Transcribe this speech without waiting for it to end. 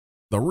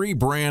The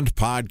Rebrand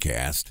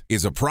podcast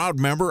is a proud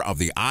member of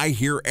the I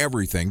Hear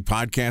Everything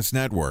podcast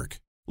network.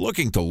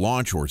 Looking to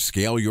launch or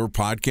scale your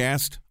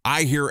podcast?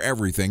 I Hear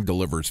Everything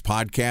delivers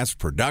podcast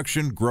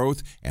production,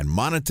 growth, and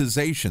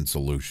monetization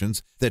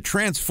solutions that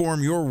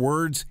transform your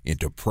words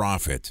into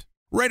profit.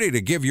 Ready to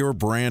give your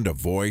brand a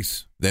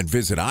voice? Then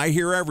visit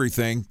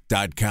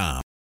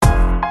iheareverything.com.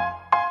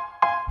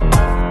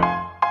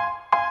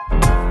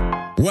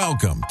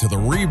 Welcome to the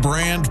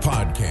Rebrand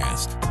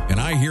podcast, an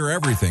I Hear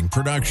Everything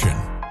production.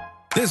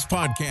 This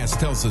podcast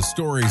tells the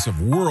stories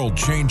of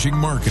world-changing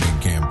marketing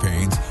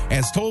campaigns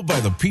as told by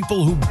the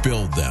people who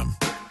build them.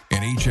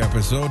 In each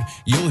episode,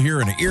 you'll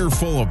hear an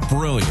earful of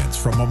brilliance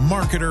from a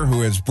marketer who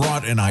has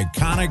brought an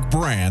iconic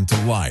brand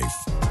to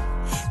life.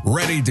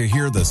 Ready to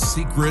hear the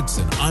secrets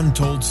and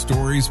untold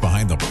stories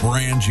behind the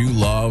brand you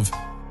love?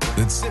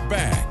 Then sit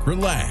back,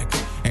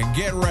 relax, and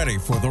get ready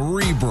for the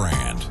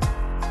rebrand.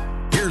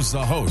 Here's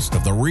the host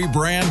of the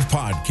Rebrand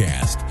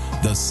podcast,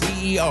 the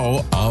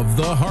CEO of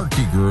the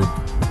Harkey Group,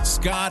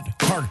 Scott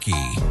Harkey.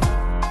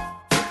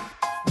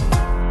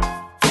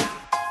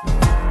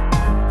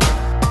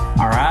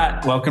 All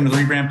right, welcome to the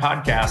Rebrand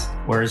podcast,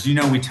 where, as you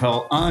know, we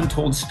tell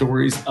untold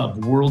stories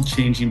of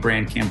world-changing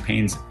brand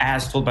campaigns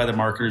as told by the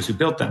marketers who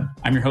built them.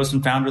 I'm your host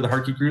and founder of the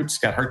Harkey Group,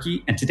 Scott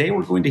Harkey, and today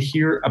we're going to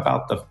hear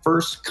about the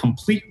first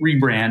complete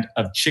rebrand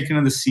of Chicken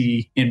of the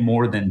Sea in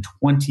more than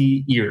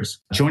 20 years.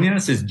 Joining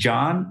us is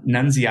John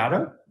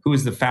Nunziato, who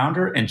is the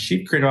founder and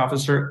chief creative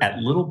officer at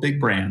Little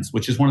Big Brands,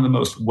 which is one of the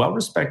most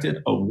well-respected,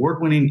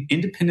 award-winning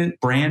independent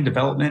brand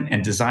development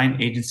and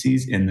design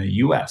agencies in the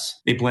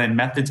U.S. They blend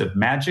methods of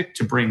magic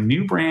to bring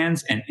new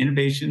brands and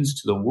innovations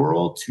to the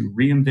world to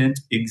reinvent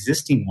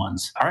existing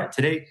ones. All right,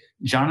 today,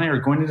 John and I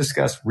are going to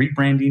discuss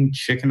rebranding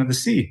Chicken of the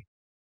Sea.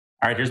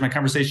 All right, here's my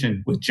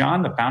conversation with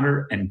John, the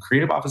founder and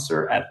creative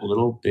officer at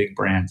Little Big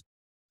Brands.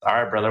 All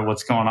right, brother,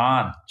 what's going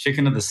on?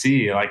 Chicken of the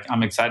Sea.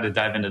 I'm excited to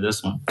dive into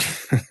this one.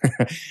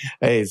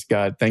 Hey,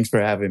 Scott, thanks for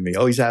having me.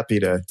 Always happy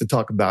to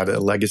talk about a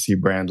legacy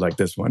brand like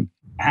this one.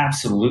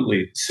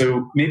 Absolutely.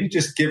 So maybe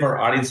just give our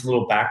audience a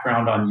little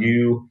background on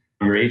you,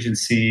 your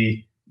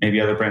agency, maybe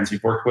other brands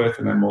you've worked with,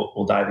 and then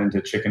we'll dive into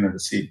Chicken of the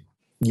Sea.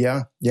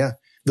 Yeah.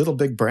 Little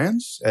Big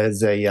Brands,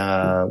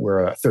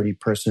 we're a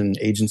 30-person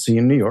agency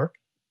in New York,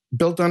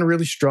 built on a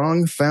really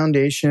strong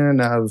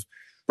foundation of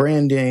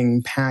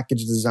branding,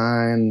 package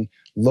design,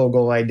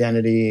 logo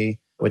identity,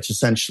 which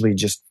essentially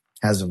just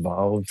has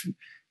evolved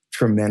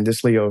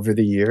tremendously over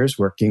the years.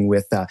 Working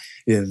with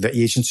the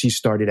agency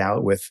started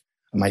out with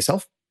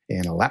myself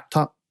and a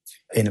laptop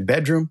in a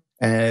bedroom.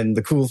 And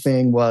the cool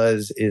thing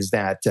is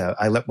that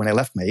when I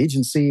left my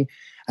agency,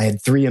 I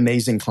had 3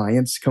 amazing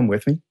clients come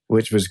with me,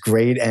 which was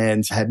great,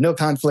 and had no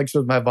conflicts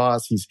with my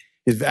boss. He's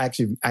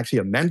actually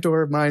a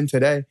mentor of mine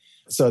today.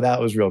 So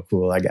that was real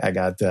cool. I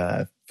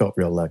felt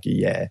real lucky.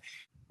 Yeah.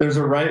 There's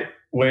a right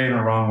way and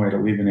a wrong way to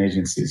leave an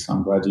agency, so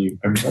I'm glad you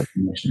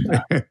mentioned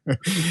that.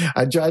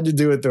 I tried to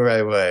do it the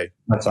right way.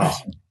 That's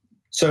awesome.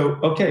 So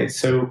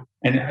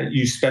and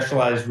you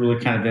specialize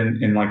really kind of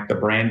in like the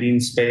branding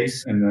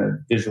space and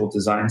the visual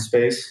design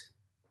space?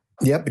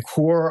 Yep,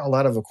 a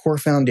lot of a core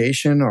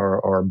foundation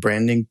are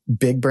branding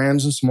big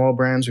brands and small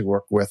brands. We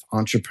work with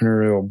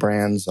entrepreneurial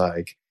brands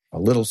like a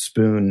Little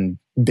Spoon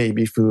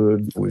baby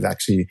food. We've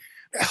actually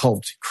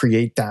helped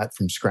create that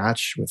from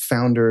scratch with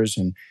founders,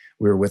 and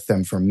we were with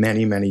them for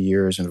many, many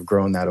years and have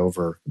grown that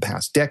over the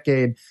past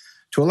decade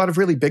to a lot of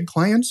really big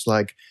clients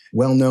like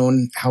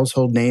well-known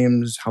household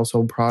names,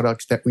 household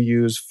products that we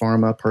use,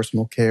 pharma,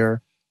 personal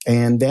care,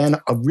 and then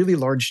a really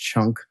large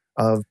chunk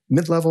of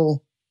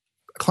mid-level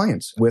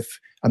clients with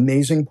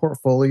amazing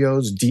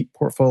portfolios, deep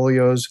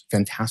portfolios,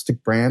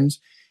 fantastic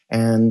brands.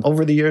 And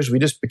over the years, we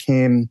just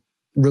became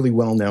really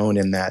well-known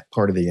in that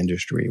part of the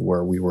industry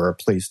where we were a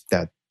place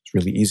that's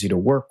really easy to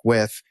work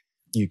with.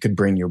 You could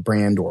bring your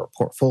brand or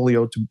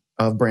portfolio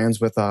of brands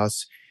with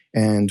us,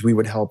 and we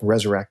would help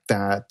resurrect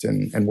that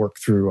and work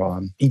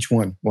through each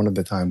one at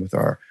a time with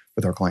our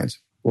clients.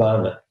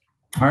 Love it.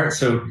 All right,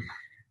 so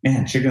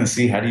man, Chicken of the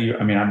Sea.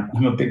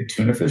 I'm a big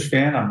tuna fish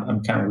fan.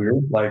 I'm kind of weird,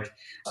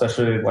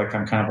 especially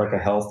I'm kind of like a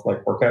health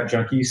workout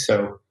junkie.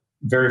 So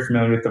very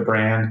familiar with the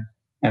brand,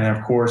 and then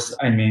of course,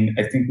 I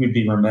think we'd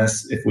be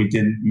remiss if we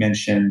didn't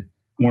mention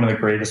one of the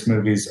greatest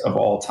movies of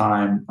all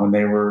time when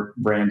they were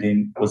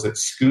branding. Was it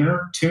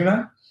Schooner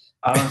Tuna?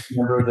 I don't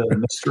remember the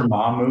Mr.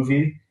 Mom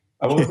movie.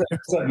 What was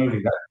that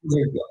movie?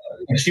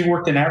 And she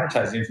worked in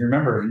advertising, if you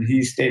remember, and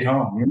he stayed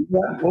home.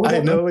 I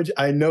know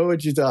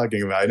what you're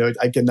talking about.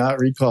 I cannot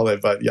recall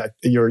it, but yeah,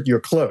 you're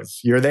close.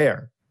 You're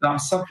there.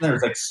 Something there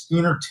was like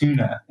Schooner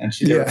Tuna, and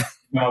she did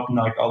come up and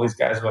all these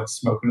guys were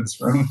smoking in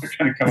this room. They're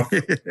trying to come up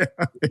with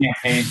a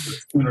campaign for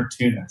Schooner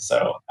Tuna.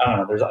 So I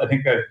don't know. I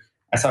think that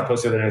I saw a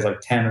post the other day. It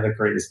was 10 of the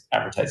greatest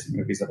advertising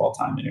movies of all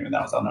time. And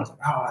that was on there. I was like,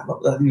 I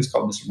love that. I think it was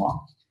called Mr. Mom.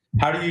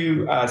 How do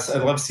you, I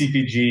love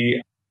CPG.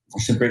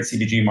 There's some great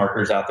CPG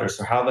marketers out there.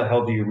 So how the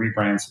hell do you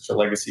rebrand such a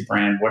legacy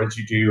brand? What did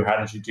you do? How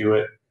did you do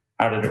it?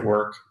 How did it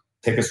work?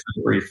 Take us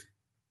through the brief.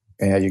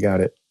 Yeah, you got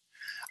it.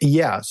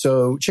 Yeah.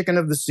 So Chicken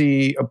of the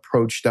Sea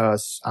approached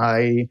us.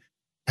 I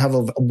have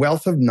a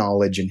wealth of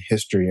knowledge and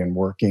history in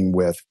working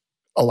with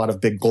a lot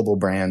of big global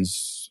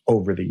brands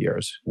over the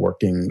years.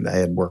 I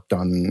had worked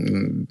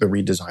on the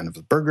redesign of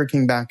the Burger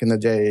King back in the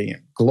day,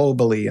 and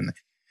globally, and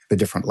the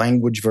different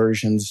language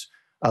versions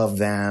of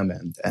them,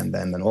 and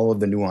then all of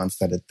the nuance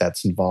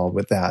that's involved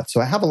with that.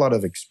 So I have a lot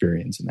of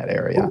experience in that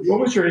area. What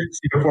was your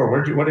agency before?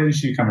 What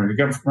agency you come from? Did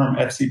you come from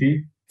FCB?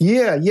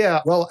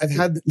 Yeah. Well, I've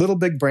had Little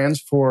Big Brands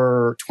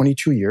for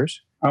 22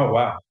 years. Oh,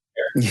 wow.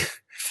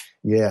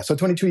 Yeah. So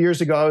 22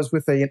 years ago, I was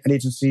with an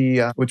agency,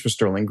 which was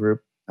Sterling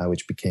Group,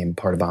 which became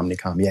part of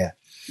Omnicom. Yeah.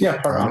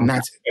 Yeah. And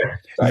that's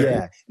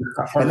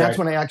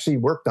when I actually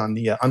worked on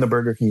the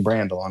Burger King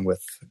brand, along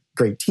with a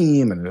great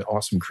team and an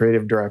awesome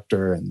creative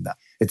director. And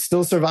it's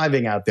still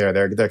surviving out there.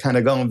 They're kind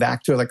of going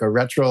back to like a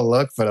retro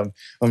look, but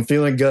I'm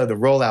feeling good. The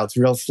rollout's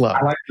real slow.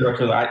 I like the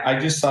retro. I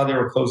just saw they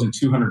were closing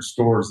 200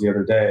 stores the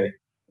other day,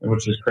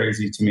 which is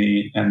crazy to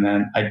me. And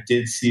then I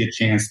did see a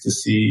chance to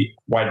see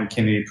White &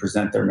 Kennedy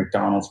present their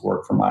McDonald's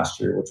work from last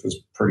year, which was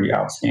pretty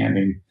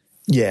outstanding.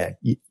 Yeah,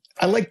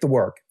 I like the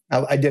work.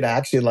 I did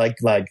actually like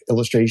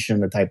illustration,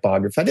 the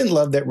typography. I didn't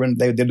love that when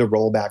they did the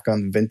rollback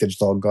on the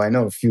vintage logo. I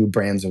know a few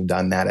brands have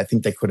done that. I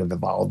think they could have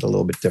evolved a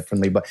little bit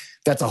differently, but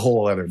that's a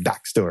whole other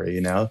backstory,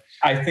 you know?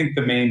 I think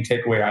the main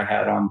takeaway I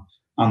had on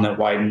the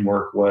Wyden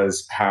work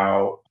was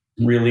how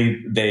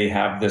really they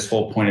have this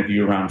whole point of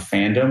view around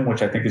fandom,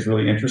 which I think is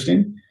really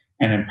interesting,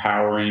 and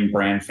empowering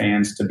brand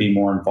fans to be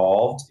more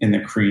involved in the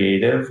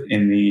creative,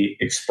 in the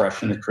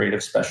expression of creative,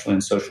 especially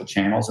in social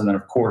channels. And then,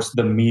 of course,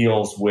 the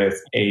meals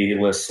with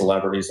A-list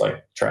celebrities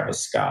like Travis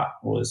Scott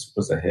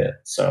was a hit.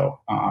 So,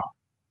 I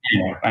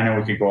know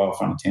we could go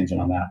off on a tangent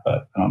on that,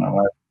 but I don't know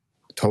why.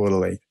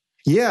 Totally.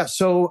 Yeah.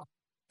 So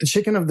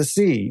Chicken of the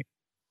Sea,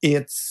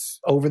 it's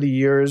over the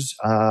years,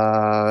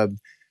 I've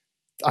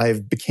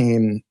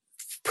became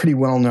pretty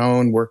well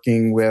known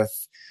working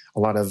with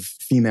a lot of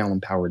female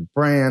empowered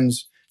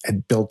brands.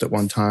 Had built at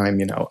one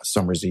time, a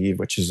Summer's Eve,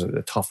 which is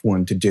a tough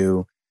one to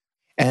do.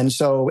 And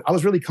so I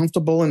was really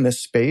comfortable in this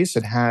space.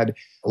 It had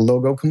a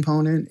logo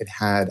component. It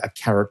had a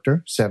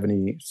character,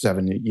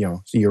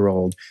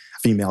 77-year-old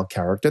female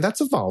character.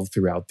 That's evolved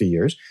throughout the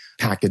years.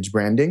 Package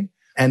branding.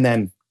 And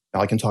then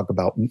I can talk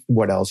about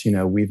what else,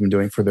 we've been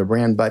doing for the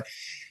brand. But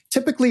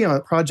typically on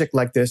a project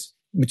like this,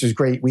 which is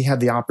great, we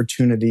had the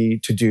opportunity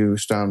to do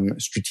some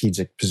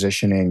strategic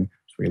positioning.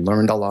 So we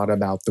learned a lot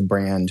about the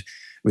brand.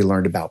 We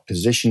learned about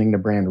positioning the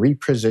brand,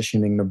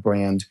 repositioning the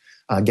brand.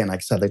 Again, like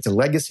I said, it's a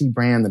legacy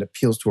brand that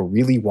appeals to a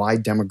really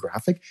wide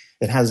demographic.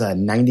 It has a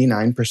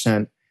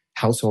 99%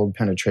 household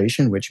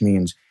penetration, which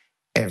means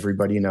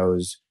everybody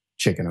knows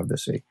Chicken of the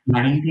Sea.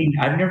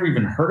 I've never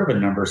even heard of a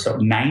number. So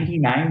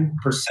 99%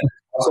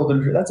 household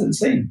penetration, that's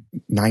insane.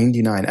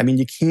 99. I mean,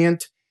 you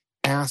can't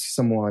ask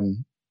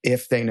someone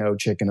if they know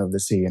Chicken of the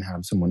Sea and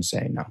have someone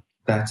say no.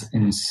 That's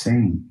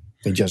insane.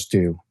 They just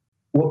do.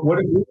 What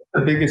is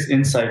the biggest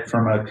insight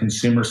from a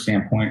consumer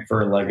standpoint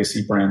for a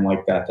legacy brand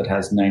like that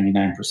has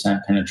 99%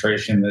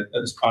 penetration? That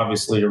is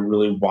obviously a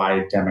really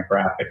wide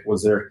demographic.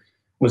 Was there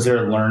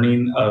a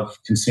learning of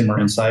consumer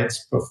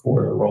insights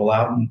before the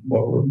rollout, and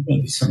what were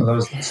maybe some of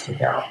those that stick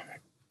out?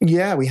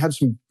 Yeah, we had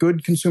some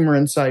good consumer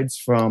insights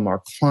from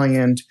our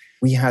client.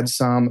 We had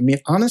some. I mean,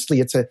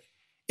 honestly, it's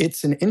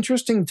an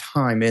interesting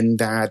time in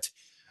that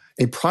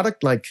a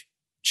product like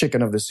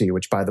Chicken of the Sea,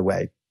 which, by the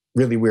way,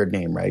 really weird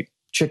name, right?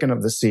 Chicken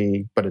of the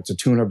Sea, but it's a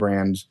tuna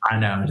brand. I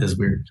know, it is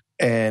weird.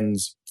 And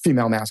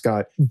female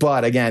mascot.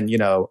 But again,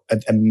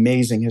 an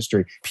amazing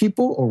history.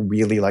 People are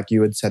really, like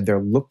you had said, they're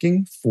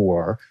looking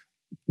for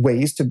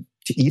ways to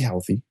eat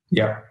healthy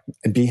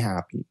and be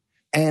happy.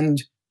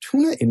 And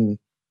tuna, in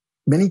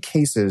many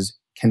cases,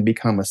 can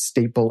become a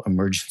staple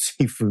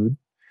emergency food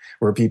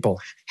where people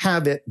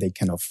have it, they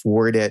can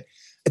afford it.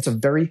 It's a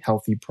very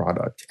healthy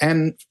product.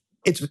 And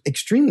it's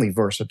extremely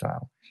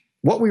versatile.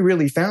 What we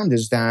really found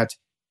is that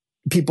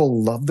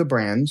people love the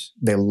brand,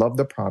 they love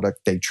the product,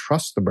 they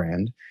trust the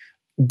brand,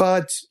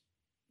 but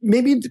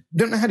maybe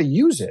don't know how to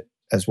use it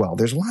as well.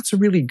 There's lots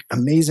of really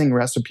amazing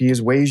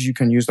recipes, ways you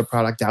can use the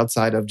product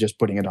outside of just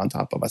putting it on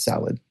top of a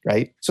salad,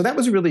 right? So that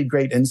was a really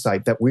great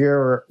insight that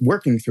we're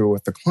working through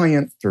with the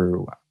client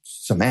through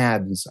some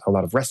ads, a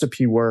lot of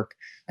recipe work.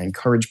 I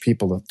encourage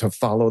people to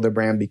follow the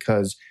brand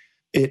because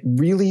it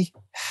really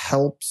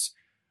helps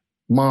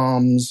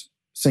moms,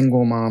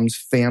 single moms,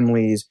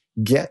 families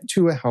get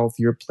to a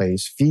healthier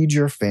place, feed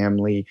your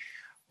family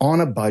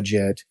on a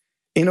budget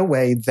in a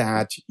way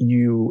that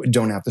you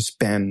don't have to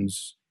spend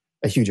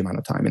a huge amount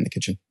of time in the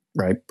kitchen,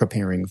 right?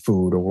 Preparing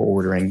food or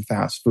ordering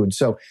fast food.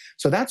 So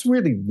that's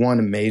really one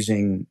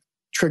amazing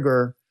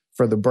trigger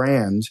for the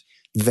brand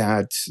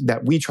that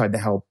we tried to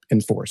help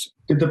enforce.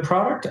 Did the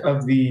product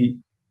of the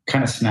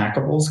kind of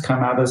snackables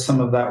come out of some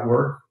of that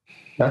work?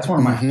 That's one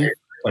of my favorites,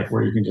 like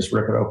where you can just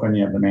rip it open,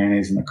 you have the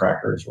mayonnaise and the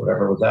crackers,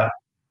 whatever. Was that?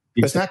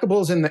 The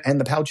snackables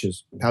and the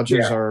pouches.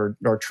 Pouches are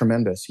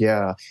tremendous.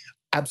 Yeah,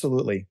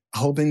 absolutely.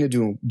 Hoping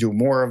to do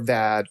more of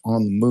that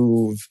on the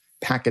move,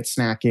 packet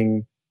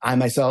snacking. I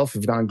myself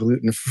have gone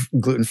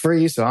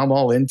gluten-free, so I'm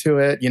all into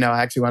it.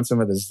 I actually want some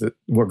of this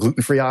more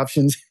gluten-free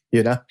options.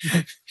 you know? Do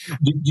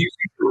you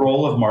think the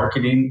role of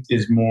marketing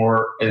is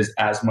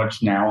as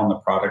much now on the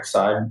product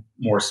side,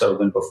 more so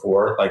than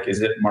before? Like,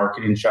 is it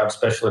marketing's job,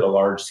 especially at a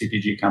large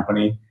CPG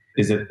company?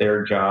 Is it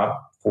their job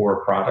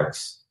for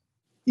products?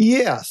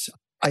 Yes.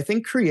 I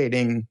think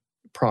creating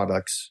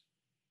products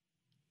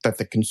that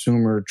the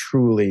consumer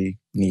truly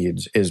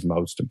needs is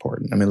most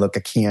important. I mean, look,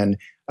 a can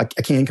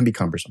can be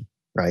cumbersome,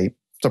 right?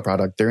 It's a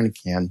product, they're in a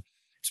can.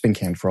 It's been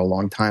canned for a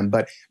long time.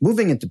 But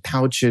moving into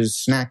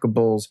pouches,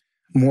 snackables,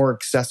 more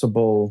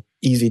accessible,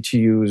 easy to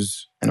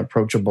use, and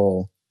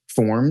approachable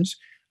forms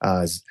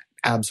is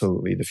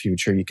absolutely the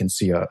future. You can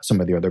see some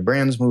of the other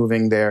brands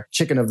moving there.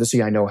 Chicken of the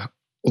Sea, I know,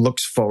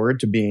 looks forward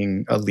to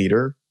being a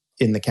leader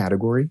in the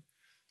category.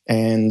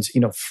 And,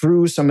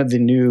 through some of the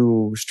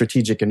new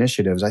strategic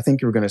initiatives, I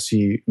think you're going to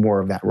see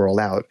more of that roll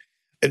out,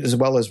 as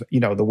well as,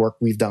 the work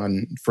we've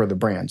done for the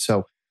brand.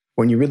 So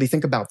when you really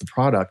think about the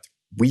product,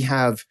 we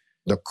have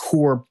the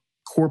core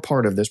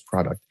part of this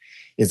product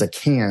is a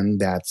can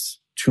that's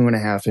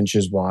 2.5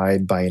 inches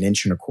wide by 1.25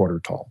 inches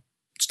tall.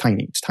 It's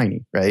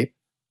tiny, right?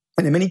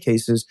 And in many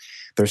cases,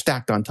 they're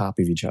stacked on top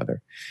of each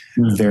other.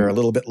 Mm-hmm. They're a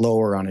little bit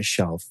lower on a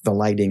shelf. The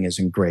lighting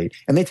isn't great.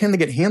 And they tend to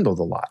get handled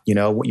a lot.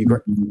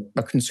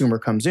 A consumer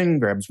comes in,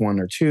 grabs one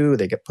or two,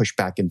 they get pushed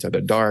back into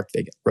the dark,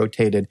 they get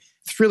rotated.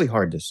 It's really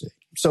hard to see.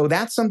 So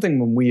that's something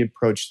when we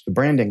approach the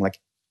branding, like,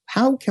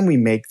 how can we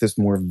make this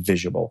more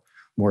visible,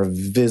 more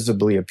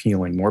visibly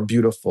appealing, more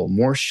beautiful,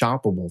 more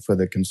shoppable for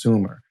the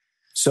consumer?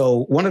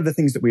 So one of the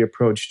things that we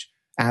approached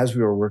as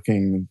we were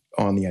working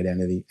on the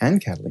identity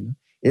and Catalina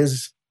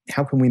is,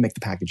 how can we make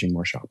the packaging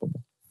more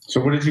shoppable? So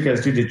what did you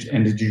guys do?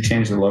 Did you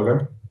change the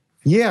logo?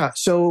 Yeah.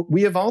 So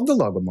we evolved the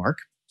logo mark.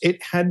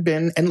 It had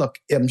been, and look,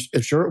 I'm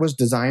sure it was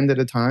designed at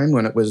a time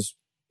when it was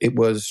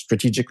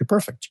strategically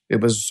perfect.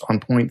 It was on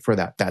point for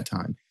that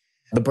time.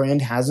 The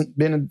brand hasn't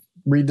been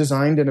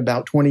redesigned in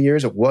about 20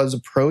 years. It was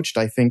approached,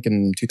 I think,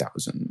 in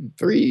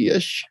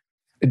 2003-ish.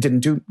 It didn't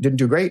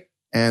do great,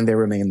 and they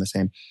remain the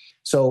same.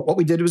 So what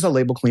we did was a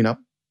label cleanup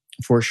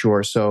for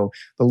sure. So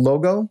the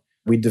logo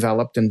we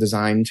developed and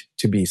designed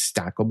to be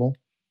stackable,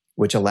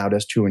 which allowed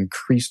us to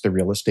increase the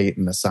real estate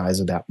and the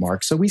size of that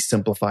mark. So we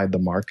simplified the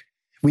mark.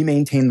 We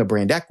maintained the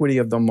brand equity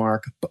of the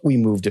mark, but we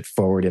moved it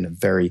forward in a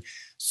very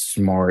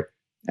smart,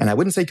 and I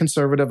wouldn't say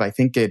conservative. I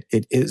think it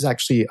is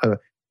actually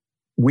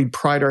we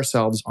pride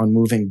ourselves on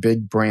moving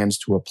big brands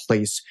to a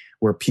place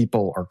where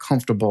people are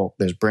comfortable.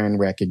 There's brand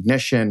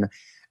recognition,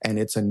 and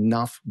it's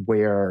enough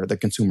where the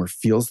consumer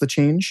feels the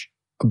change,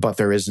 but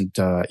there isn't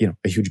a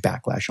huge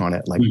backlash on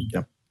it. Like,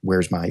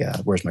 where's my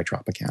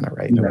Tropicana,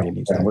 right? Nobody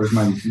needs that.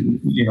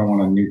 You don't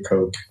want a new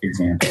Coke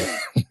example.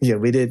 Yeah,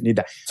 we didn't need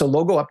that. So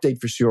logo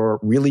update for sure,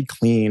 really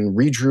clean,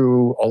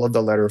 redrew all of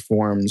the letter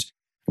forms.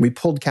 We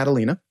pulled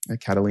Catalina.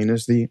 Catalina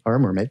is our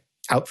mermaid,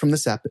 out from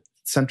the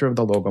center of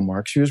the logo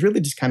mark. She was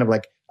really just kind of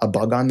like a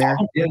bug on there.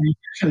 Oh, yeah, you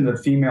mentioned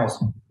the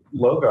female's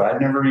logo. I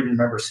never even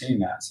remember seeing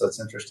that. So that's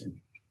interesting.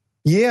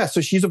 Yeah,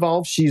 so she's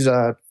evolved. She's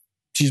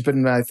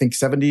been, I think,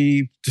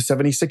 70 to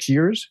 76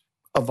 years.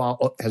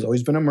 Has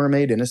always been a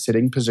mermaid in a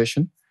sitting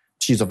position.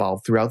 She's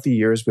evolved throughout the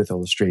years with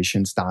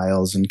illustration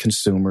styles and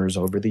consumers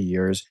over the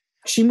years.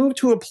 She moved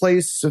to a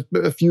place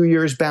a few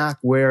years back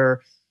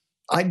where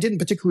I didn't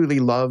particularly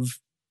love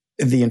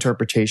the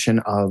interpretation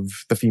of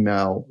the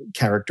female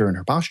character and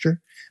her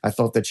posture. I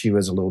felt that she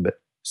was a little bit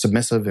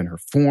submissive in her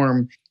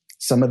form.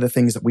 Some of the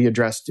things that we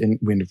addressed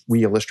when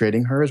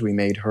re-illustrating her is we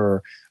made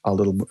her a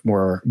little bit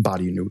more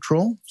body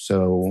neutral.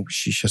 So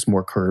she's just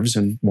more curves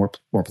in more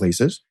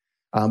places.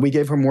 We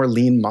gave her more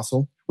lean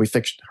muscle. We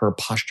fixed her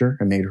posture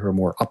and made her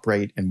more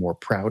upright and more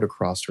proud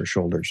across her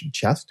shoulders and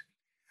chest.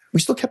 We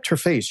still kept her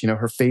face.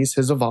 Her face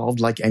has evolved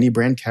like any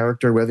brand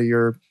character, whether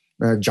you're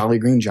Jolly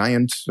Green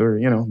Giant or,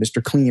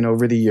 Mr. Clean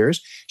over the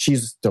years.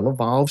 She's still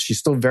evolved. She's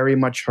still very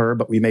much her,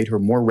 but we made her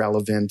more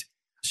relevant.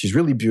 She's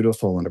really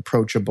beautiful and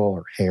approachable.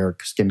 Her hair,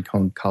 skin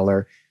tone,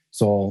 color,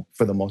 it's all,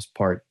 for the most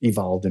part,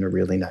 evolved in a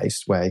really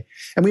nice way.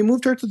 And we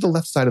moved her to the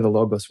left side of the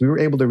logo. So we were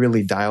able to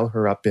really dial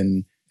her up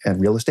in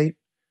real estate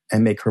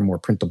and make her more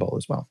printable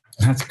as well.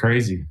 That's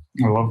crazy.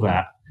 I love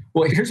that.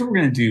 Well, here's what we're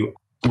going to do.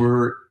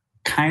 We're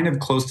kind of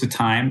close to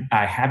time.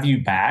 I have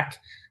you back.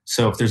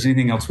 So if there's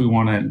anything else we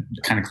want to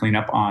kind of clean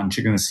up on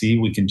Chicken of the Sea,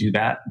 we can do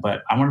that.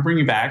 But I want to bring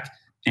you back,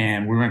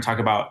 and we're going to talk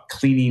about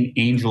cleaning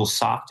Angel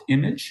Soft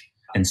Image.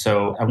 And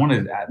so I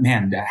wanted,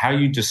 how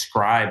you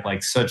describe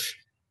like such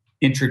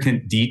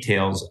intricate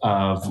details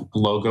of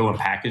logo and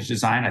package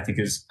design, I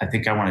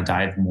think I want to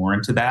dive more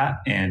into that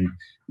and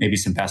maybe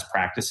some best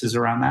practices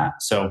around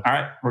that. So, all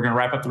right, we're going to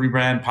wrap up the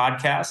Rebrand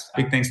podcast.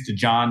 Big thanks to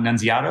John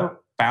Nunziato,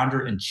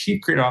 founder and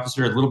chief creative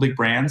officer at Little Big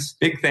Brands.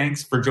 Big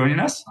thanks for joining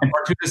us. And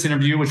part 2 of this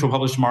interview, which we'll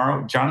publish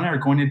tomorrow, John and I are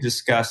going to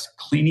discuss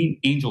cleaning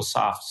Angel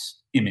Soft's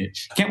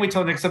image. Can't wait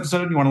till the next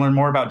episode. You want to learn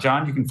more about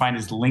John, you can find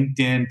his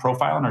LinkedIn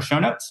profile in our show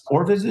notes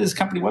or visit his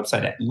company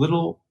website at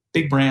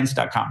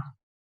littlebigBrands.com.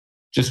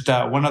 Just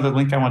one other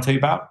link I want to tell you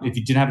about. If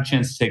you didn't have a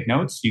chance to take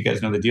notes, you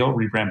guys know the deal.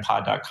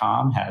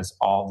 Rebrandpod.com has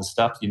all the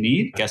stuff you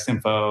need. Guest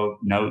info,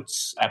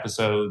 notes,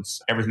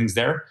 episodes, everything's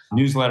there.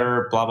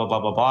 Newsletter, blah, blah, blah,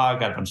 blah, blah.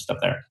 Got a bunch of stuff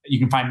there. You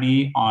can find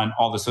me on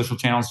all the social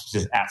channels,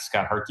 just at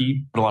Scott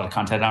Harkey. Put a lot of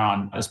content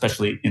on,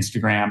 especially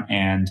Instagram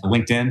and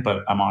LinkedIn,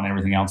 but I'm on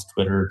everything else,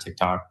 Twitter,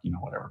 TikTok,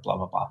 whatever, blah,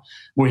 blah, blah.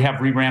 We have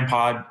Rebrand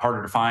Pod,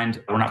 harder to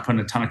find. We're not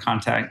putting a ton of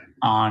content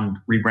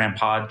on Rebrand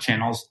Pod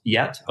channels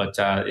yet, but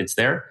it's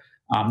there.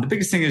 The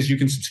biggest thing is you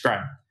can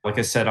subscribe. Like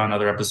I said on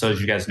other episodes,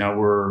 you guys know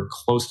we're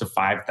close to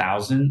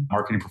 5,000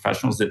 marketing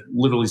professionals that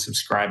literally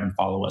subscribe and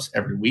follow us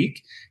every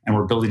week. And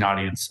we're building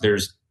audience.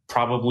 There's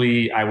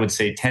probably, I would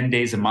say, 10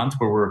 days a month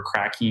where we're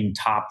cracking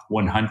top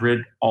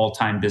 100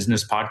 all-time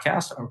business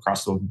podcasts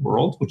across the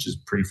world, which is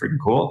pretty freaking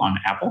cool on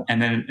Apple.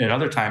 And then at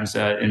other times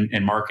in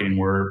marketing,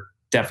 we're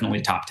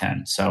definitely top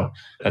 10. So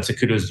that's a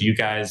kudos to you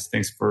guys.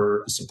 Thanks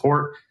for the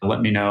support.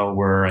 Let me know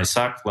where I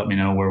suck. Let me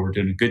know where we're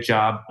doing a good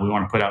job. We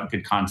want to put out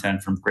good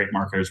content from great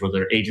marketers, whether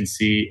they're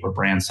agency or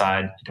brand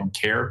side. I don't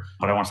care,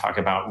 but I want to talk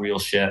about real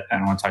shit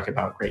and I want to talk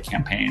about great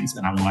campaigns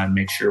and I want to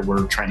make sure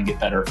we're trying to get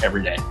better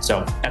every day.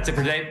 So that's it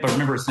for today. But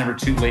remember, it's never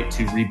too late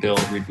to rebuild,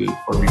 reboot,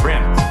 or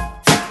rebrand.